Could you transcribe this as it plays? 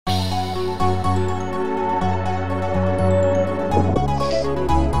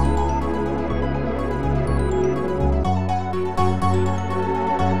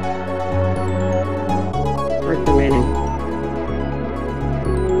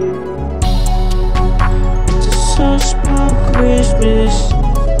sauce about Christmas.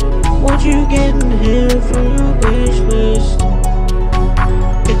 What you getting here for your wish list?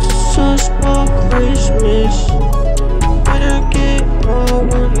 It's a sauce about Christmas. Better get more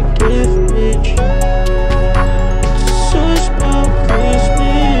when you give, bitch. It's a sauce about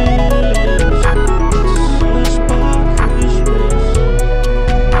Christmas. It's a sauce about Christmas.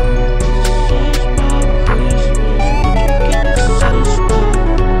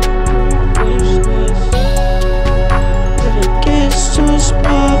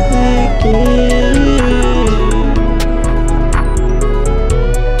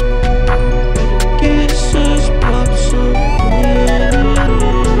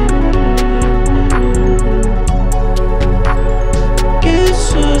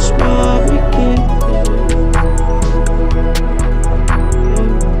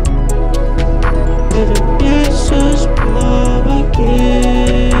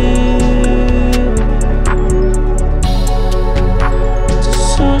 It's a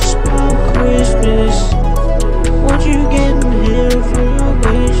sauce about Christmas. What you getting sauce about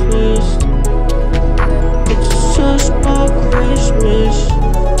wish list?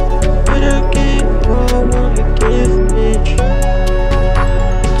 Better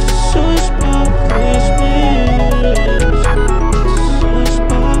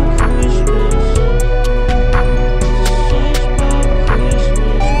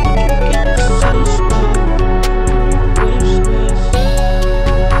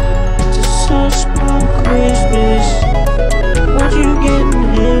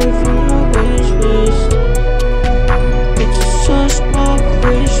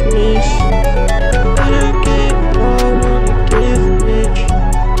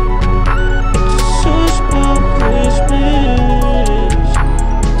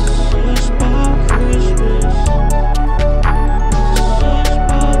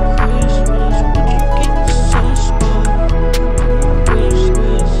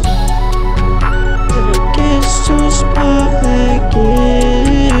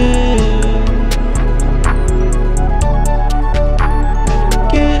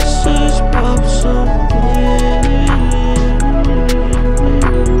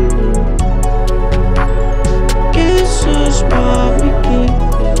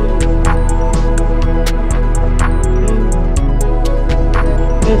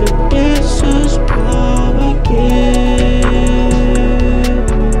get sauce about that gift.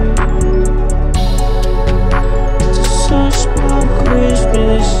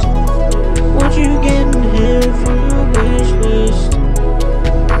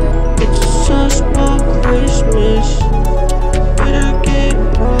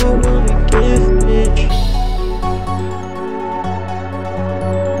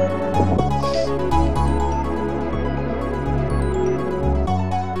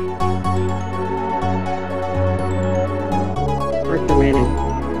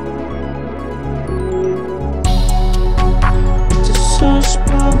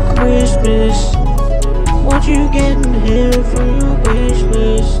 Christmas. What you getting here for your wish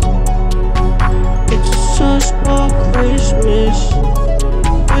list? It's a sauce about Christmas.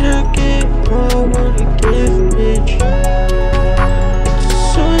 Better get more when you give, bitch. It's a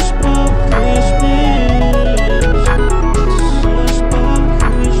sauce about Christmas. It's a sauce about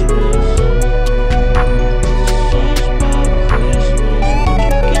Christmas. It's a sauce about Christmas. What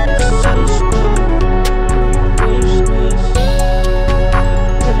you getting sauce about wish list?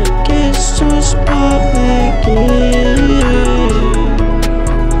 Better get sauce about that gift.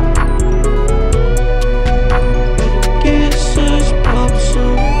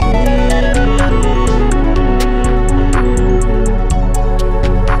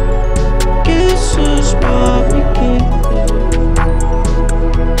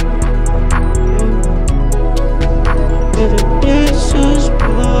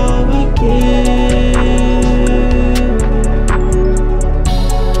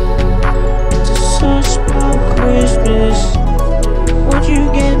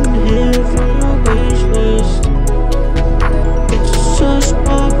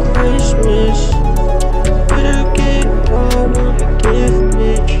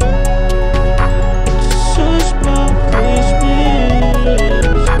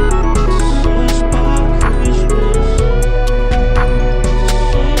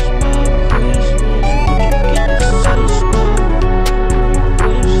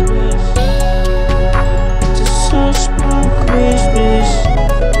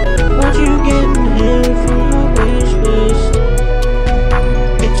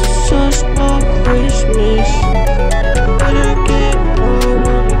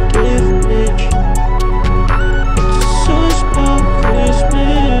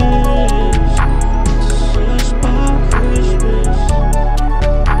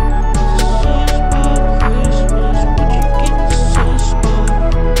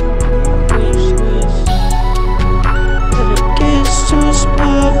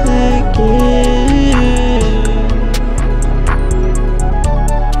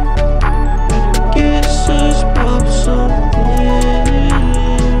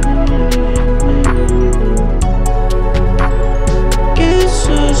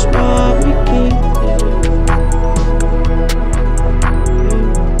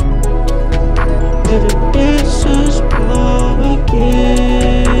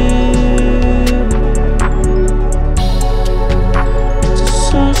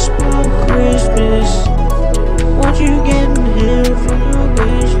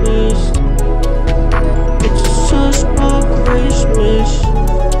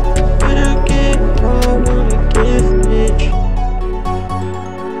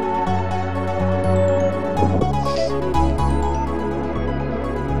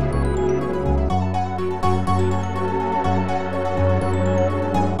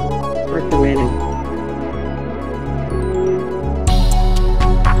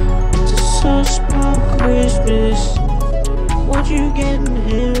 us about Christmas? What you getting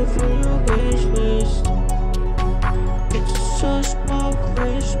here for your wish list? It's us about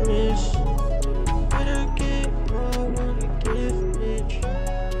Christmas.